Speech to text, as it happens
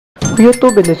O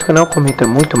youtuber desse canal comenta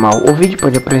muito mal. O vídeo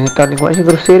pode apresentar linguagem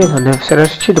grosseira e não deve ser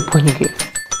assistido por ninguém.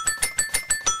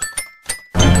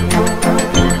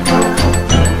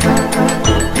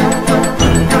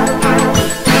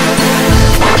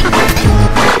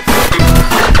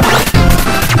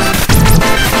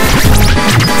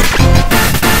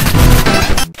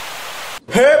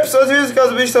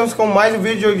 Episódio, estamos com mais um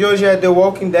vídeo de hoje é The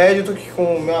Walking Dead. Eu tô aqui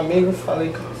com o meu amigo,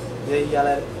 falei. E aí,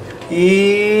 galera?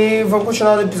 E vamos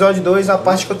continuar no episódio 2, a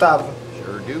parte que eu tava.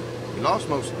 Sure do. We lost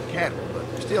most of the cattle, but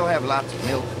we still have lots of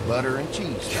milk, butter and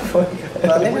cheese.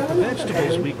 With the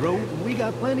vegetables we grow, we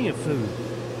got plenty of food.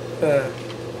 Thanks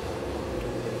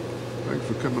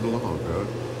for coming along, Doug.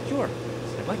 Sure.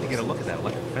 I'd like to get a look at that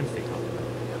electric fence they talked about.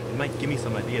 It might give me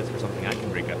some ideas for something I can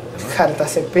break up with them. Cara, tá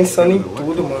sempre pensando em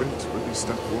tudo, mano. As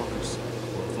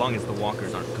long as the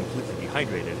walkers aren't completely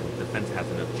dehydrated and the fence has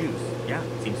enough juice, yeah,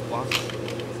 it seems plausible.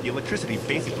 The electricity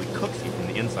basically cooks you from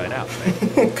the inside out, right?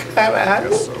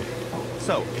 Caralho.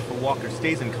 So, if a walker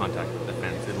stays in contact with the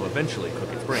fence, it'll eventually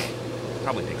cook its brain. It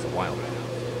probably takes a while, though.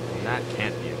 And that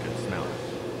can't be a good smell.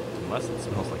 Unless it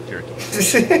smells like jerky.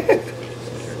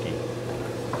 Jerky.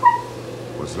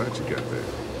 What's that you got there?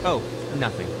 Oh,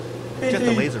 nothing. Just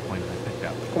a laser pointer I picked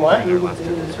up. What? During our last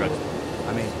trip to the drugstore.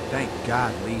 I mean, thank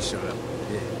God Lee showed up.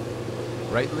 Yeah.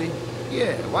 Right, Lee?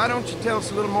 Yeah, why don't you tell us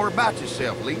a little more about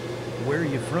yourself, Lee? Where are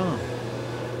you from?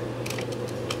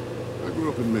 I grew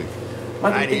up in Maine.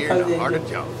 Right here in the heart of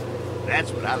Georgia.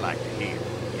 That's what I like to hear.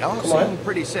 Y'all seem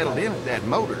pretty settled in at that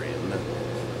motor inn.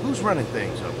 Who's running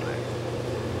things over there?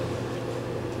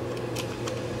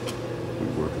 We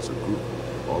work as a group.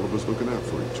 All of us looking out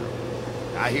for each other.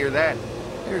 I hear that.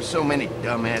 There's so many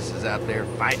dumbasses out there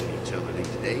fighting each other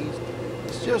these days.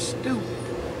 It's just stupid.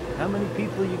 How many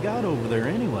people you got over there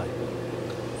anyway?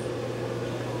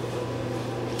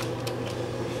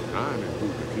 9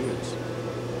 include the kids.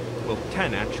 Well,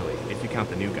 10 actually, if you count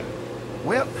the new guy.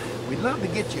 Well, we'd love to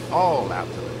get you all out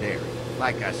to the dairy.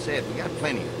 Like I said, we got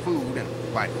plenty of food, and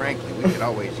quite frankly, we could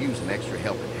always use an extra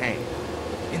helping hand.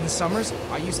 In the summers,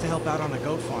 I used to help out on a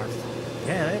goat farm.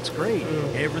 Yeah, that's great.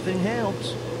 Everything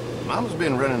helps. Mama's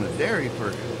been running the dairy for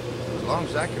as long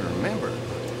as I can remember.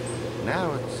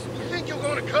 Now it's... You think you're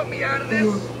gonna cut me out of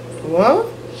this?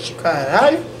 What?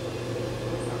 Caralho.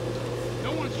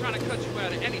 No one's trying to cut you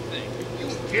out of anything. You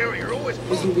and Gary are always...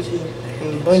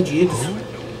 Bandidos.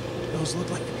 Those look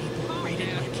like the people who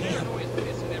raided my camp.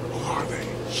 Are they?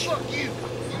 Fuck you!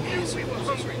 You knew we were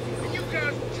hungry, and you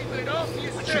guys were keeping it all for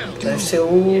yourself. Deve ser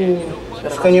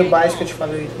os canibais que eu te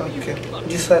falei, porque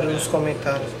disseram nos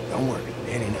comentários. Don't worry,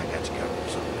 Danny and I got you covered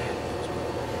if something happens.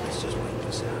 Let's just wait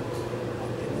this out.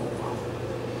 Then move on.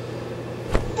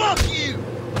 Fuck you!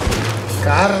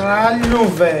 Caralho,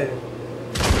 velho.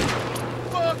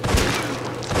 Fuck you!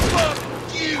 Fuck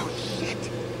you! Shit!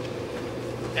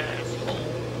 Asshole!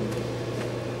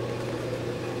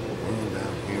 The world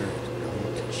out here is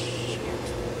going to shit.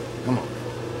 Come on,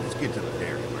 let's get to the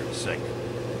dairy for a second.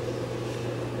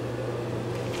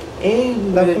 Ei,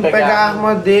 dá pra pegar a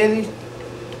arma dele.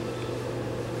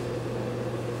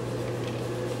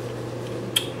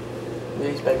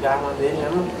 Eles pegar a arma dele, né,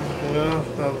 mano? Não,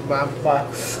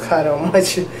 babacos, cara,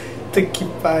 mas puta que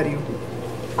pariu.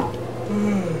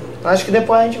 Acho que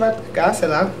depois a gente vai pegar, sei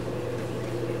lá.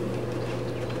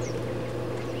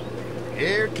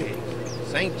 Here it is.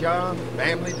 St. John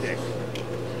Family Dairy.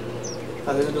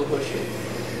 Fazenda do Roxo.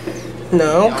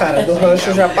 Não, cara, do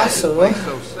rancho já passou, hein?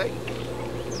 So safe.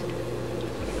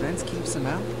 Fence keeps them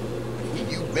out?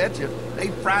 You betcha.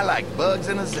 They fry like bugs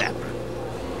in a zapper.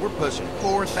 We're pushing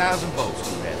 4,000 volts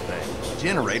through that thing.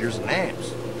 Generators and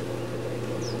amps.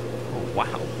 Oh,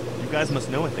 wow. You guys must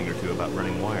know a thing or two about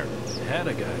running wire. Had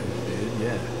a guy who did,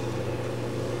 yeah.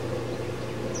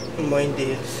 Mãe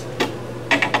deles.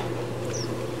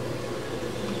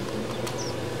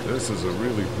 This is a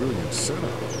really brilliant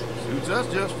setup. Suits us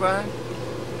just fine.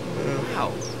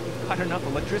 Wow. Got enough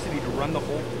electricity to run the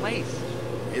whole place.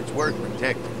 It's worth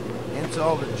protecting. Hence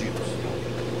all the juice.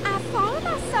 I thought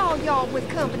I saw y'all with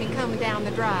company coming down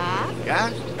the drive.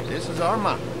 Guys, this is our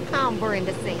mom. I'm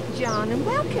Brenda St. John, and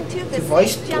welcome to the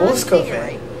voz St. John tosca,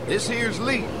 Dairy. This here's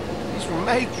Lee. He's from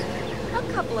Macon. A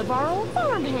couple of our old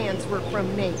farm hands were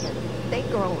from Macon. They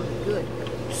growing good.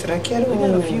 Será que We got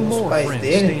eram a few os more pais friends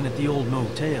dele? staying at the old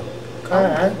motel.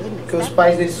 Caralho, que os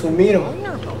pais dele sumiram?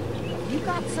 Wonderful. You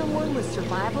got someone with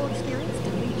survival experience to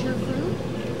lead your group?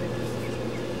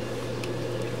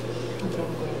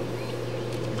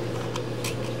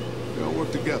 We all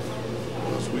work together.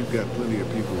 Plus, we've got plenty of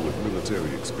people with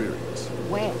military experience.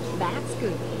 Well, that's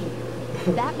good to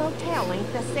hear. That motel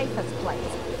ain't the safest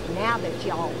place. Now that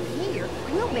y'all are here,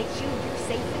 we'll make sure you're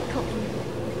safe and comfortable.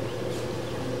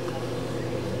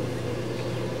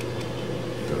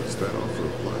 Does that offer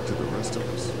apply to the rest of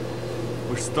us?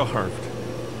 We're starved.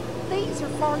 These are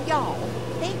for y'all.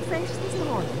 They fresh this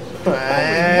morning.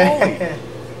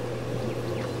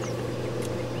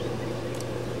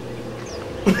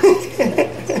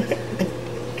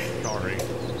 Sorry.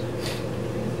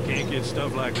 Can't get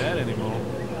stuff like that anymore.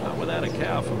 Not without a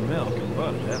cow for milk and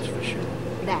butter, that's for sure.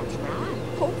 That's right.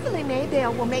 Hopefully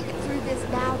Maybelle will make it through this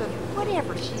bout of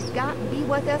whatever she's got and be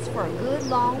with us for a good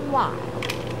long while.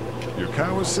 Your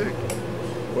cow is sick?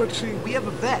 What's she? We have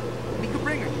a vet. We could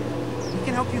bring her here. We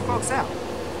can help you folks out.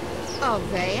 A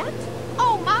vet?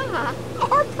 Oh my!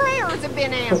 Our prayers have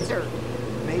been answered.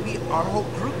 Maybe our whole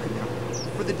group could come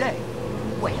for the day.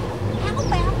 Well, how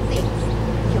about this?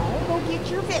 Y'all go get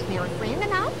your veterinary friend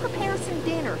and I'll prepare some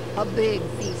dinner. A big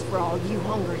feast for all you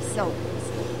hungry souls.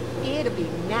 It'll be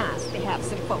nice to have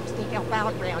some folks to help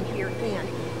out around here again.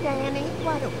 Danny,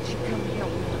 why don't you come help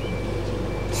me?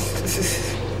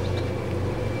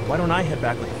 Why don't I head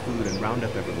back with the food and round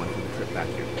up everyone for the trip back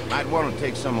here? Might want to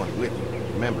take someone with you.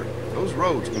 Remember, those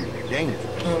roads can be dangerous.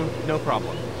 No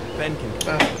problem. Ben can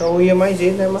come. Então ia mais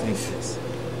ele, né? Mas.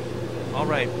 All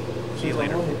right. See you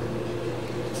later. Não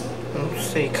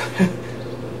sei, cara.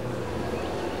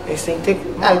 Eles têm que ter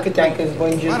cuidado, que tem aqueles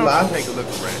bandidos Why lá. don't you take a look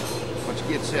around? Once you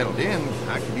get settled in,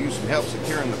 I could use some help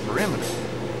securing the perimeter.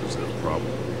 Is there a problem?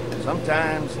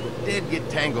 Sometimes the dead get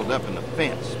tangled up in the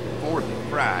fence before they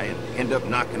fry and end up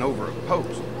knocking over a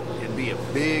post. It'd be a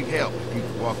big help if you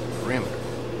could walk the perimeter.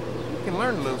 You can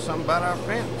learn a little something about our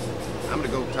fence. I'm gonna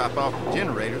go top off the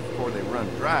generators before they run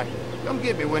dry. Come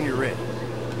get me when you're ready.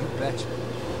 You betcha.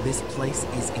 This place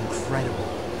is incredible.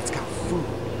 It's got food.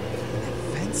 And that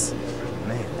fence?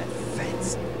 Man, that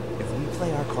fence. If we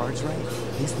play our cards right,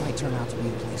 this might turn out to be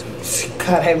a place we Esse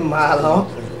cara é malo, ó.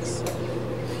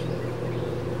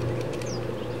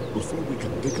 Before we can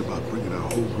think about bringing our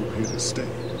whole group here to stay,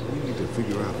 we need to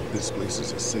figure out if this place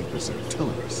is as safe as they're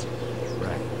telling us.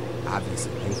 Right.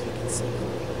 Obviously, they think it's safe.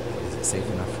 Is it safe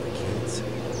enough for the kids? I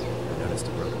noticed a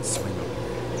broken swing over there.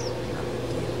 Not a big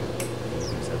deal.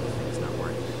 Seems everything's not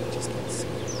working. We just can't see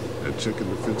it. And checking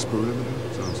the fence perimeter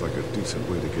sounds like a decent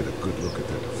way to get a good look at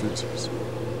their defenses.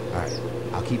 Alright,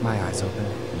 I'll keep my eyes open,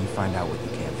 and you find out what you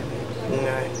can for me.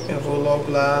 Eu vou logo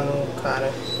lá no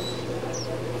cara.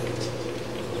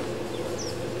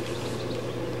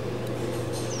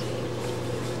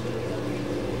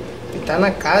 Ele tá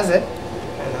na casa, é?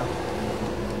 É não.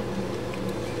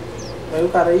 Aí o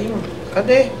cara aí, mano.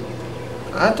 Cadê?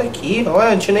 Ah, tá aqui. Olha,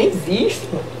 eu não tinha nem visto.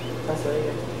 Passa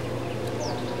aí,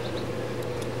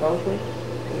 fala com ele.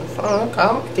 Tô falando,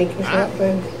 calma, que tem que enfiar pra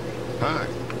ele. Hi.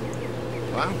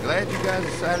 Well, I'm glad you guys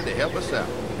decided to help us out.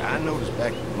 I noticed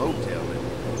back at the motel that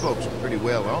you folks are pretty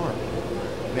well armed.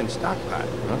 Been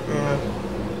stockpiling, huh?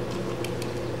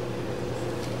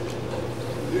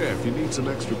 Yeah, if you need some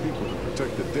extra people to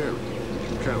protect the dairy, you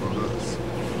can count on us.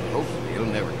 Hopefully it'll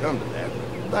never come to that.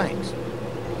 Thanks.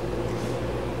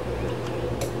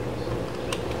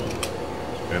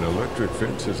 An electric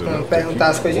fence is Vamos enough to keep perguntar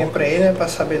as coisinhas pra ele, né? Pra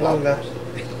saber logar.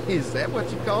 Is that what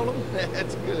you call them?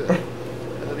 That's good.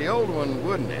 The old one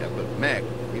wouldn't have, but Mac,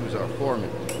 he was our foreman.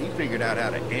 He figured out how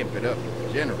to amp it up with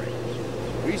the generators.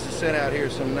 We used to sit out here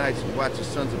some nights and watch the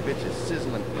sons of bitches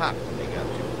sizzle and pop when they got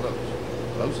too close.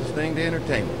 Closest thing to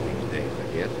entertainment these days, I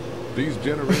guess. These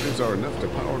generators are enough to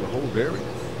power the whole dairy?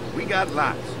 We got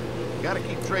lots. We gotta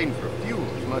keep trading for fuel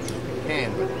as much as we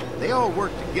can, but they all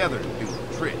work together to do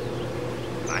the trick.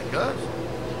 Like us.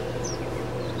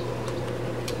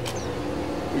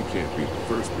 We can't be the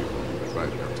first people to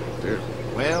invite out to the dairy.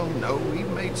 Well, no, we've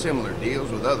made similar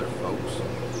deals with other folks,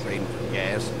 trading for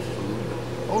gas and food, but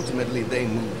ultimately they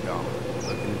moved on,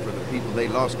 looking for the people they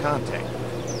lost contact with.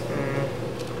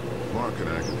 Mark and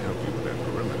I can help you with that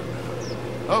perimeter now.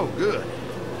 Oh, good.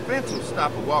 The fence will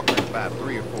stop a walker in about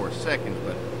 3 or 4 seconds,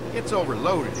 but it's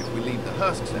overloaded if we leave the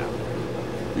husks out.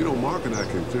 You know, Mark and I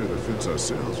can clear the fence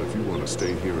ourselves if you want to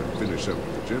stay here and finish up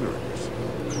with the generators.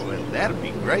 Well, that'd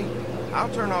be great. I'll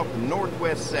turn off the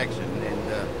northwest section, and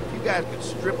if you guys could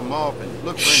strip them off and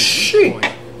look for any weak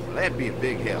points, well, that'd be a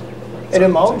big help. Ele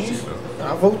mal disse.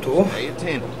 Ah, voltou. Stay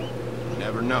attentive. You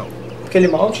never know. Porque ele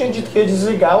mal tinha dito que ia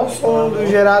desligar, o som do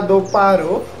gerador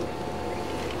parou.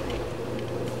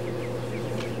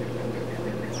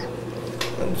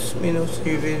 Quantos minutos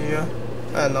de vídeo já?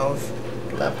 Ah, 9.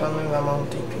 Dá pra não levar mais um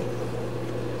tempinho.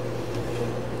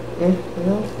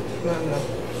 Não.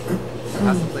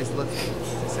 How's the place look?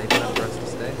 Safe enough for us to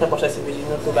stay? Pra postar esse vídeo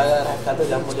no YouTube, a galera cada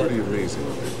já It's mulher. pretty amazing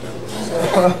what they've done.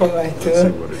 Vai Let's see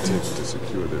tudo. what it takes to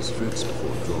secure this fence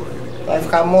before drawing any. Vai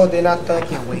ficar mordendo a I tanque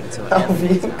can't wait until ao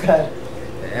vivo, cara.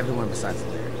 everyone besides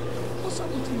Larry. What's up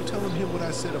with you telling him what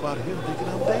I said about him thinking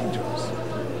I'm dangerous?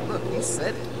 Look, he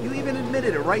said it. You even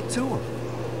admitted it right to him.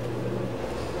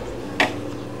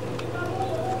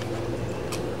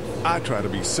 I try to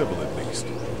be civil at least.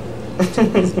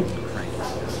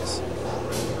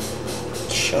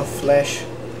 Chão flash.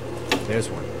 There's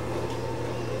one.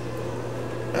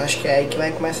 Acho que é aí que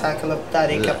vai começar aquela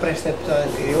putaria que aparece no episódio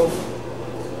anterior.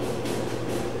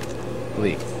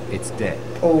 Lee, it's dead.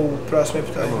 Ou o próximo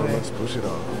episódio, Come on, né? let's push it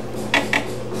off.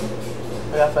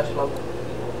 Pegar a flecha logo.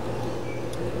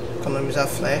 Economizar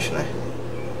flash, né?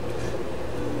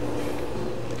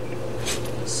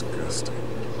 Disgusting.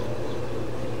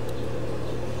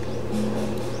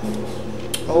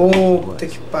 Oh, puta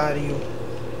que pariu.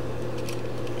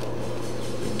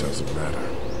 It doesn't matter.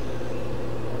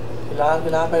 Vai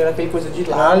lá pegar aquele coisa de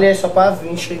Não, lá. ali é só pra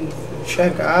vir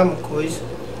enxergar uma coisa.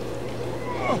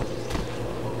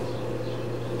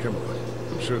 Come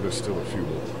on. I'm sure there's still a few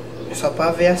more. É só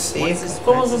pra ver a cerca.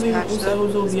 Como o zumbi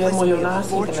morreu na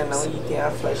cerca, né? Não, e tem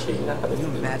a flecha aí na cabeça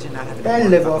dele. Ele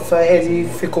levou a flecha, ele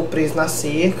ficou preso na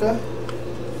cerca.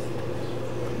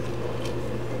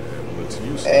 It's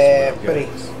useless without peraí.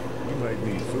 gas. We might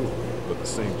need food, but the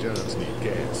St. John's need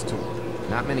gas too.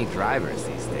 Not many drivers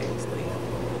these days, Lee.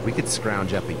 We could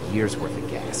scrounge up a year's worth of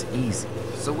gas, easy.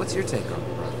 So what's your take on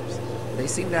the brothers? They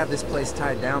seem to have this place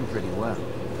tied down pretty well.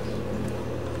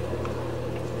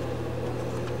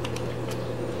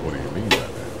 What do you mean by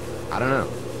that? I don't know.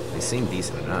 They seem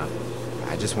decent enough.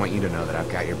 I just want you to know that I've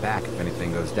got your back if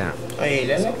anything goes down. Aí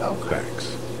ele é legal, cara. Thanks.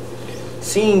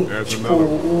 Sim, tipo,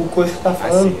 o coisa que tá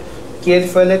falando que ele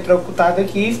foi eletrocutado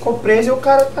aqui e ficou preso e o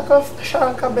cara tá com a flecha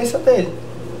na cabeça dele.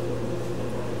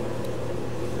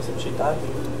 Esse bicho tá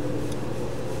vivo.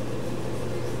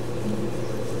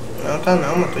 Não tá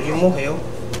não, mano, todinho morreu.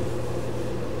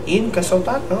 Ih, não quer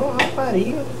soltar não,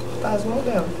 rapariga, cortar as mãos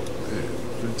dela.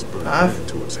 Fence burned Ah.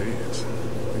 into its hands.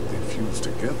 I think they fused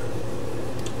together.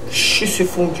 Xixi, se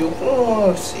fundiu com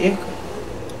uma cerca.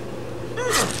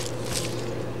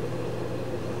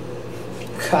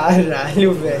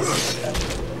 Caralho, velho.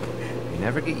 You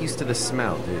never get used to the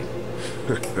smell, do you?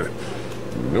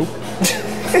 Nope.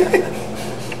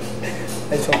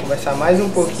 Eles vão conversar mais um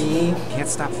pouquinho. Can't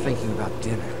stop thinking about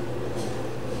dinner.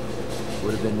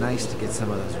 Would have been nice to get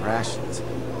some of those rations.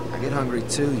 I get hungry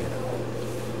too, you know.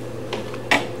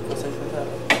 Você vai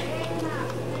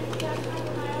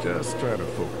Just try to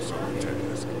focus on the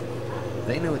task.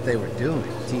 They knew what they were doing,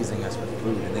 teasing us with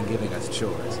food and then giving us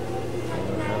chores.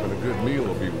 Having a good meal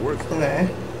will be worth it. Né?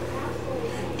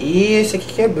 E esse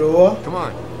aqui quebrou. Come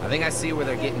on, I think I see where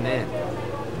they're getting in.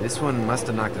 This one must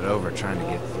have knocked it over trying to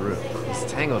get through. He's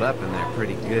tangled up in there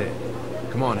pretty good.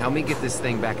 Come on, help me get this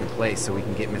thing back in place so we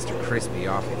can get Mr. Crispy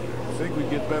off of here. I think we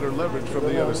get better leverage from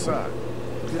the other side.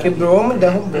 Quebrou, me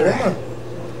derrubou, mano.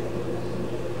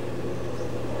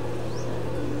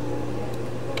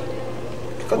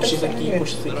 O que eu puxa tenho isso que aqui, fazer?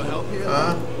 puxa isso aqui.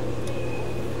 Ah.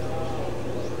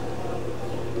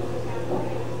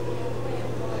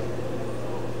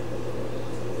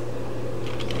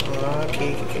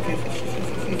 Aqui.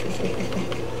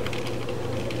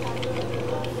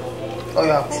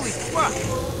 Olha. Holy fuck!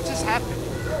 What just happened?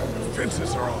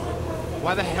 Fences are on.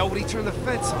 Why the hell would he turn the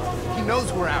fence on? He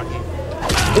knows we're out here.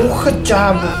 Porra,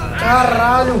 diabo.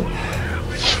 Caralho.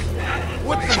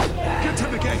 What the? Get to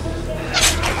the gate.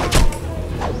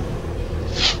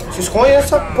 Se esconde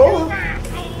essa porra.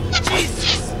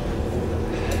 Jesus!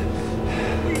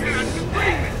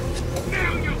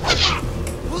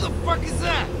 Who the fuck is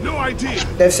that? No idea.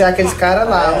 Deve ser aqueles caras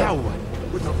lá, ó. Now what?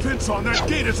 With the fence on that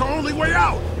gate, it's our only way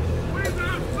out. Where's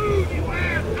our food, you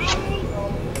asshole?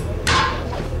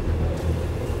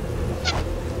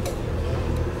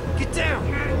 Get down!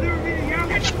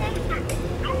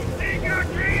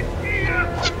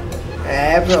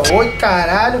 É, bro. Oi,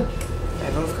 caralho.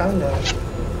 É, vamos ficar andando.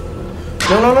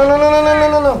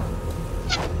 Não.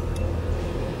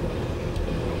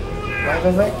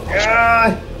 Vai.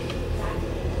 Ai.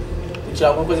 Tem que tirar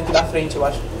alguma coisa aqui da frente, eu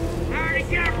acho.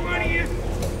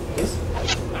 Isso?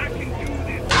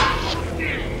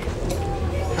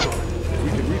 We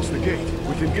can reach the gate.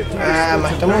 We can get through Ah, this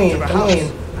mas fence tamo and back to indo, the tamo house.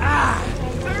 indo.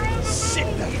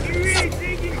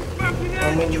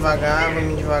 Vamos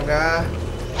devagar.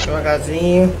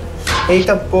 Devagarzinho.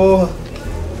 Eita porra.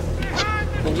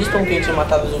 Não diz como quem tinha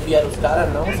matado o zumbi era os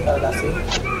caras, não, os caras da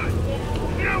cerca.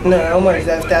 Não, mas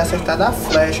deve ter acertado a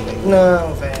flecha.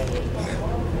 Não, velho.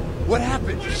 What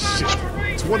happened? Shit.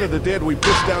 It's one of the dead we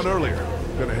pushed down earlier.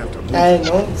 Gonna have to move. É,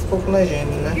 não ficou com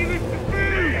legenda, né?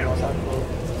 Nossa,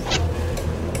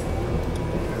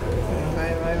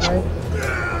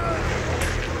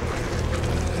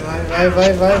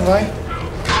 Vai.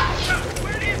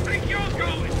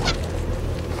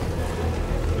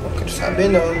 Sabe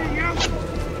não.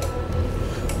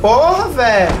 Porra,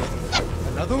 velho.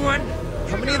 Another one?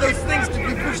 How many of those things did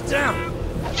we push down?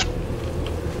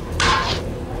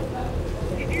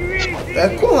 É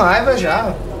com raiva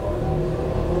já.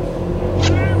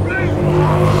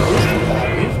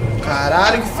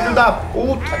 Caralho, que filho da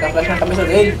puta. Taca a flecha na cabeça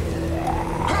dele.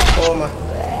 Toma.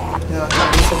 Na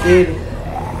cabeça dele.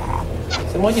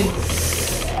 Você morre.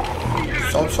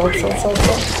 Solta.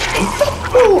 Eita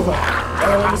porra.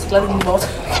 É uma bicicleta de volta.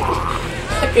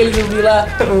 Aquele zumbi lá.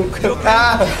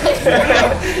 Ah.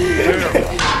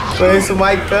 Conheço o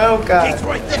Maicão, cara.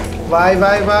 Vai.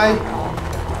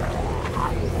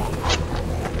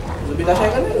 O zumbi tá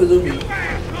chegando aí, o zumbi.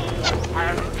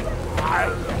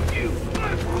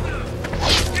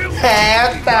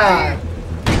 Eita!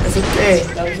 Isso o quê?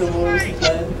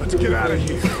 Let's get out of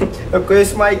here. Eu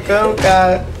conheço o Maicão,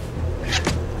 cara.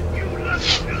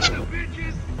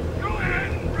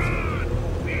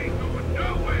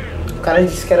 O cara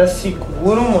disse que era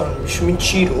seguro, mano. Bicho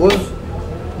mentiroso.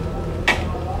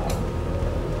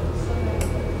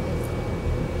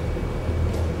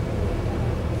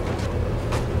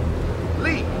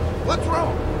 Lee, what's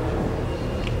wrong?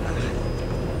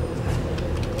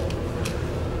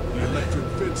 The electric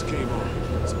fence came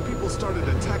on. Some people started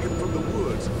attacking from the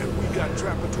woods, and we got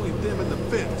trapped between them and the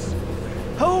fence.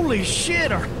 Holy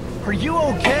shit, are you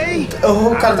okay?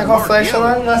 O cara tá com a flecha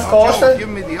nas costas. Give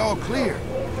me the all clear.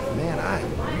 Man, I am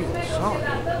really sorry.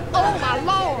 Oh, my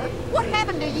Lord! What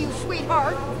happened to you,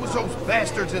 sweetheart? It was those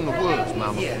bastards in the woods,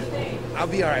 Mama. Yeah, I'll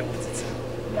be alright once it's out.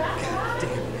 God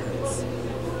damn, it hurts.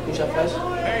 Puxa a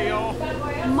flecha. Hey, y'all.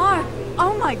 Mark,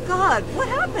 oh my God, what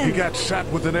He happened? got shot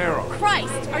with an arrow.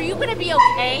 Christ, are you gonna be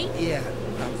okay? Yeah,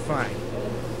 I'm fine.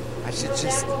 I should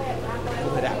just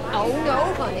pull it out. Oh,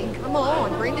 no, honey. Come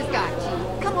on. Brenda's got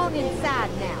you. Come on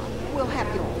inside now. We'll have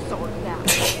you all sorted out.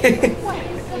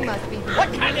 Well, you must be...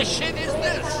 What kind of shit is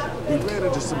this? We ran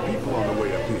into some people on the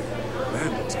way up here.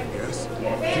 Bandits, I guess.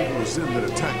 People was in that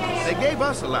attacked us. They gave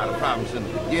us a lot of problems in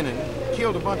the beginning.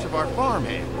 Killed a bunch of our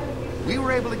farmhands. We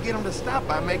were able to get them to stop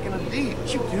by making a deal.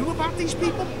 You knew about these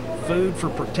people? Food for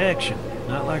protection.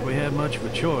 Not like we had much of a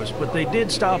choice, but they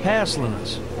did stop hassling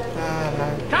us.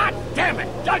 God damn it!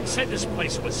 Doug said this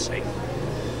place was safe.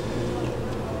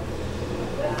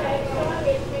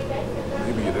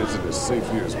 Maybe it isn't as safe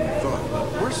here as we thought.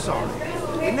 Look, we're sorry.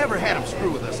 We never had them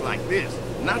screw with us like this.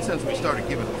 Not since we started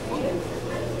giving them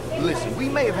food. Listen, we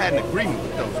may have had an agreement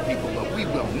with those people, but we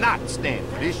will not stand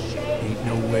for this shit. Ain't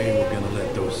no way we're gonna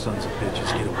let those sons of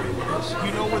bitches get away with us.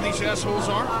 You know where these assholes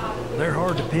are? They're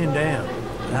hard to pin down,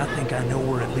 but I think I know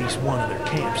where at least one of their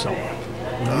camps are.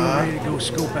 When you're ready to go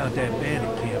scope out that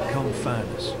bandit camp, come find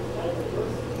us.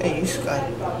 É isso, cara.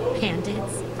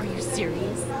 Bandits? Are you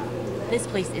serious? This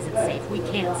place isn't safe. We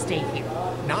can't stay here.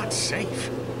 Not safe.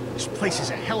 This place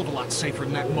is a hell of a lot safer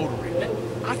than that motor inn.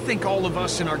 I think all of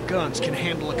us and our guns can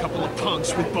handle a couple of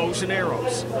punks with bows and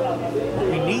arrows. What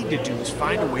we need to do is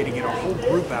find a way to get our whole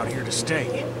group out here to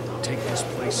stay. Take this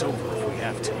place over if we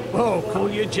have to. Oh, cool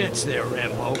your jets there,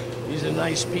 Rambo. These are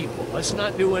nice people. Let's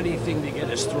not do anything to get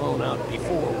us thrown out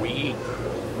before we eat.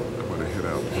 I'm gonna head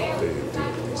out and help Dave deal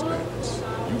with these bandits.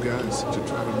 You guys should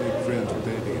try to make friends with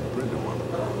Andy and Brenda while I'm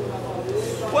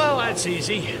gone. Well, that's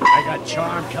easy. I got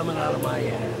charm coming out of my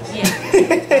ass.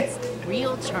 Yeah, that's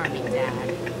real charming, Dad.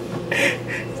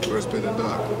 Where's Ben and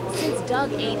Doc? Since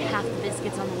Doug ate half the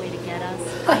biscuits on the way to get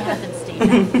us, I have them stay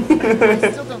back.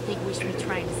 I still don't think we should be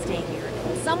trying to stay here.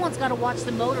 Someone's got to watch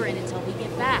the motor inn until we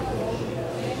get back.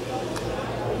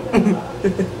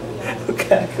 O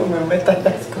cara comeu metade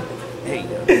das coisas. Hey,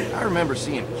 I remember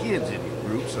seeing kids in your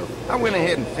group, so I went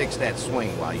ahead and fixed that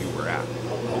swing while you were out.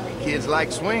 Hope you kids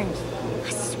like swings.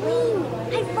 A swing!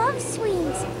 I love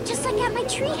swings! Just like at my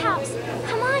treehouse.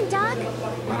 Come on, Doc.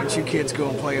 Why don't you kids go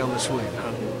and play on the swing,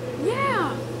 huh?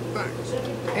 Yeah. Thanks.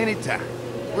 Anytime.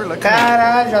 We're looking.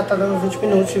 Caralho, já tá dando 20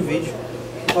 minutos de vídeo.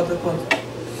 Falta quanto?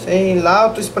 Sei lá,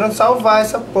 eu tô esperando salvar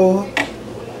essa porra.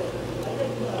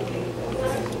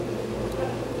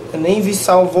 Eu nem vi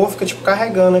salvou, fica tipo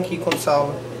carregando aqui quando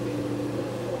salva.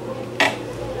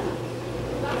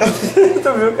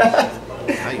 Tu viu, cara?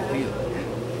 How you feeling?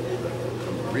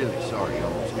 I'm really sorry you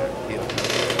almost got killed.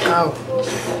 Au.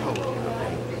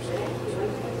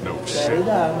 No shit.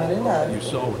 Merendável. You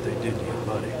saw what they did to your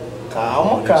buddy.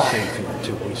 Calma, It's cara. safe here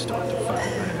until we start to fight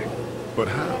back. But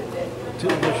how?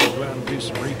 Until we should go out and do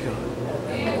some recon.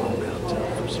 All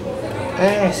downtown for some food.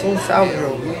 É, sem salvo,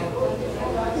 jogo.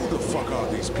 Who the fuck are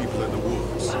these people in the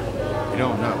woods? You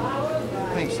don't know.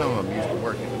 I think some of them used to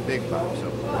work at the big box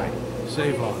up the way.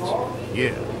 Save odds.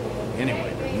 Yeah.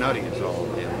 Anyway, they're nutty as all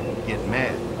hell. Get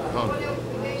mad, hungry.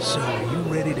 So, are you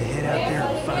ready to head out there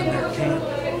and find their camp?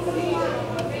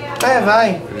 É,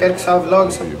 vai. Quero que salve logo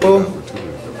essa porra.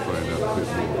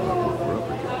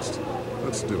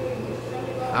 Let's do it.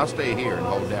 I'll stay here and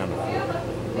hold down the fort.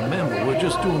 Remember, we're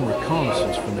just doing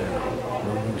reconnaissance for now.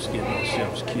 No use getting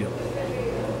ourselves killed.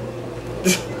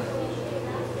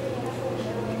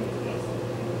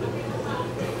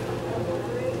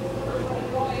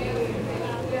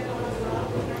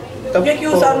 Por que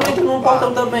os caras não entram num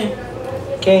portão também?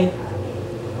 Quem?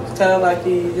 Os caras lá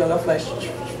que jogam flash.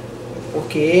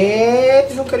 Porque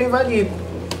eles não querem invadir.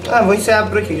 Ah, vou encerrar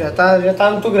por aqui. Já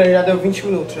tá muito grande, já deu 20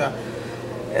 minutos já.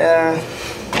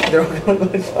 Droga, não vou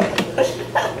falar.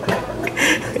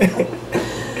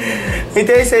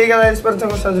 Então é isso aí, galera. Espero que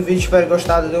tenham gostado do vídeo. Se tiver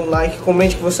gostado, dê um like.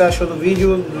 Comente o que você achou do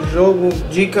vídeo, do jogo,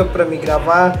 dica pra me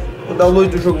gravar. O download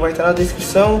do jogo vai estar na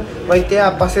descrição. Vai ter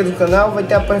a parceira do canal, vai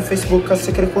ter a página no Facebook caso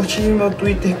você queira curtir, meu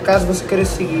Twitter caso você queira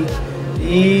seguir.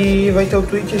 E vai ter o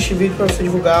tweet este vídeo pra você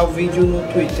divulgar o vídeo no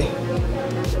Twitter.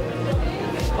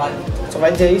 Vale. Só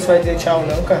vai dizer isso, vai dizer tchau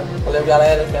não, cara. Valeu,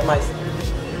 galera. Até mais.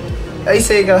 É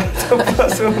isso aí, galera. Até o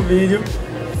próximo vídeo.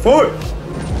 Fui!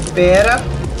 Pera.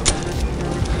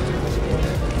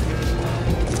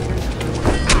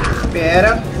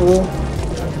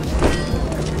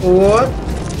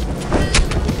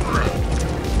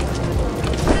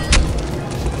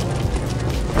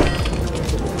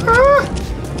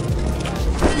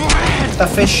 Tá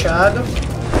fechado.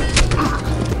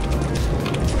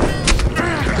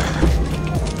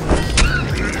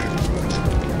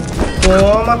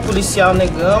 Toma, policial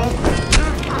negão.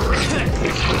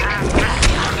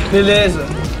 Beleza.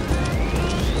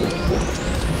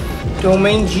 Tem um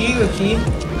mendigo aqui.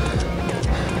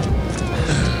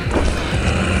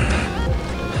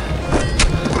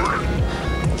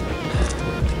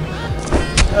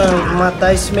 Vou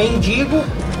matar esse mendigo.